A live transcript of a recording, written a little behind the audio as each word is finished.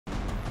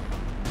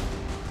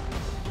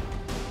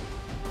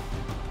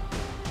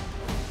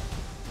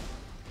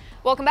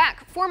Welcome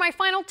back. For my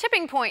final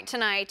tipping point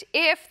tonight,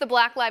 if the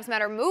Black Lives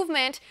Matter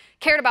movement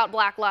cared about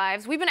black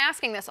lives, we've been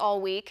asking this all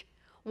week,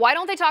 why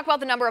don't they talk about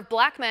the number of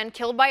black men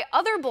killed by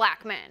other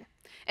black men?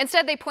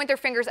 Instead, they point their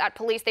fingers at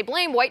police. They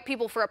blame white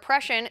people for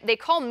oppression. They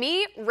call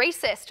me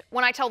racist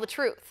when I tell the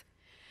truth.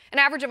 An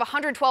average of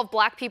 112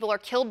 black people are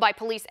killed by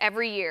police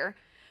every year,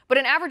 but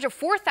an average of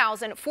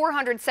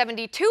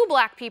 4,472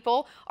 black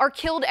people are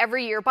killed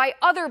every year by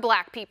other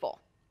black people.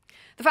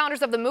 The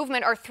founders of the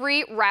movement are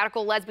three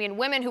radical lesbian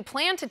women who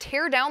plan to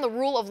tear down the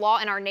rule of law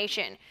in our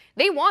nation.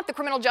 They want the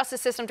criminal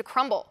justice system to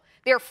crumble.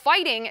 They are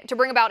fighting to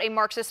bring about a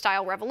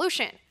Marxist-style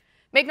revolution.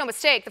 Make no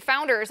mistake, the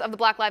founders of the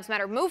Black Lives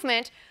Matter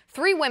movement,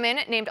 three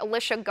women named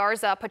Alicia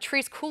Garza,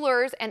 Patrisse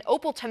Cullors, and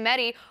Opal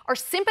Tometi, are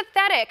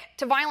sympathetic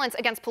to violence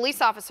against police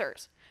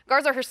officers.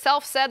 Garza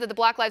herself said that the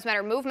Black Lives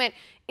Matter movement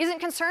isn't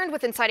concerned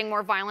with inciting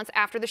more violence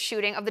after the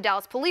shooting of the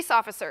Dallas police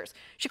officers.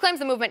 She claims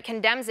the movement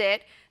condemns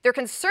it. They're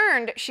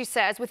concerned, she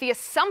says, with the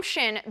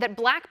assumption that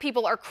black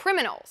people are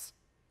criminals.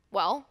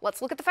 Well,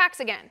 let's look at the facts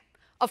again.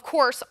 Of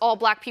course, all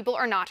black people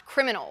are not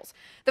criminals.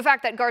 The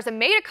fact that Garza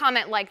made a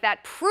comment like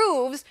that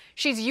proves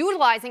she's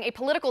utilizing a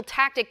political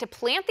tactic to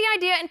plant the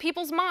idea in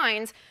people's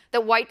minds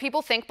that white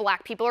people think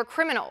black people are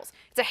criminals.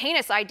 It's a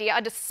heinous idea,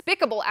 a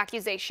despicable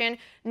accusation.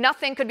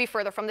 Nothing could be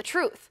further from the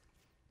truth.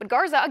 But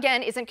Garza,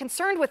 again, isn't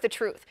concerned with the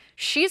truth.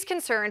 She's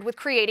concerned with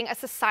creating a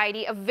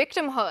society of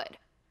victimhood.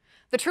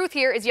 The truth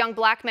here is young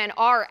black men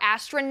are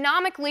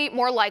astronomically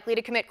more likely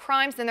to commit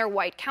crimes than their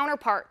white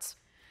counterparts.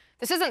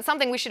 This isn't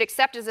something we should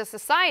accept as a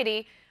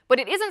society, but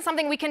it isn't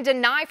something we can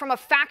deny from a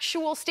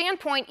factual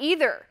standpoint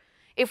either.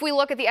 If we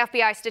look at the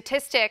FBI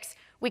statistics,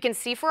 we can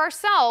see for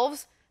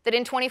ourselves that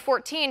in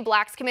 2014,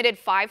 blacks committed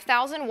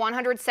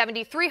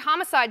 5,173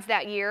 homicides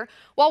that year,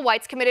 while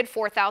whites committed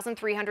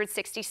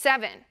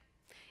 4,367.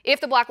 If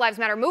the Black Lives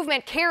Matter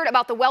movement cared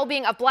about the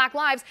well-being of black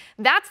lives,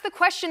 that's the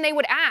question they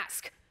would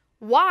ask.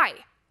 Why?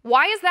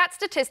 Why is that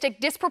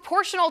statistic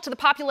disproportional to the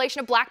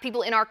population of black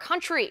people in our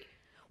country?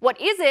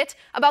 What is it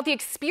about the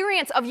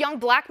experience of young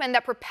black men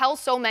that propels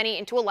so many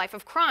into a life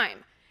of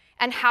crime?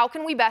 And how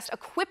can we best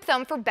equip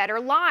them for better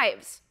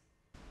lives?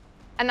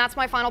 And that's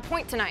my final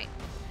point tonight.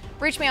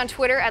 Reach me on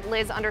Twitter at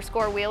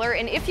Liz_Wheeler.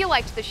 And if you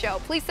liked the show,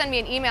 please send me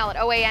an email at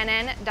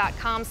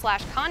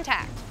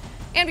oann.com/contact.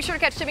 And be sure to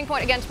catch Tipping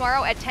Point again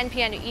tomorrow at 10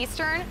 p.m.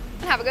 Eastern.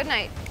 And have a good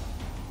night.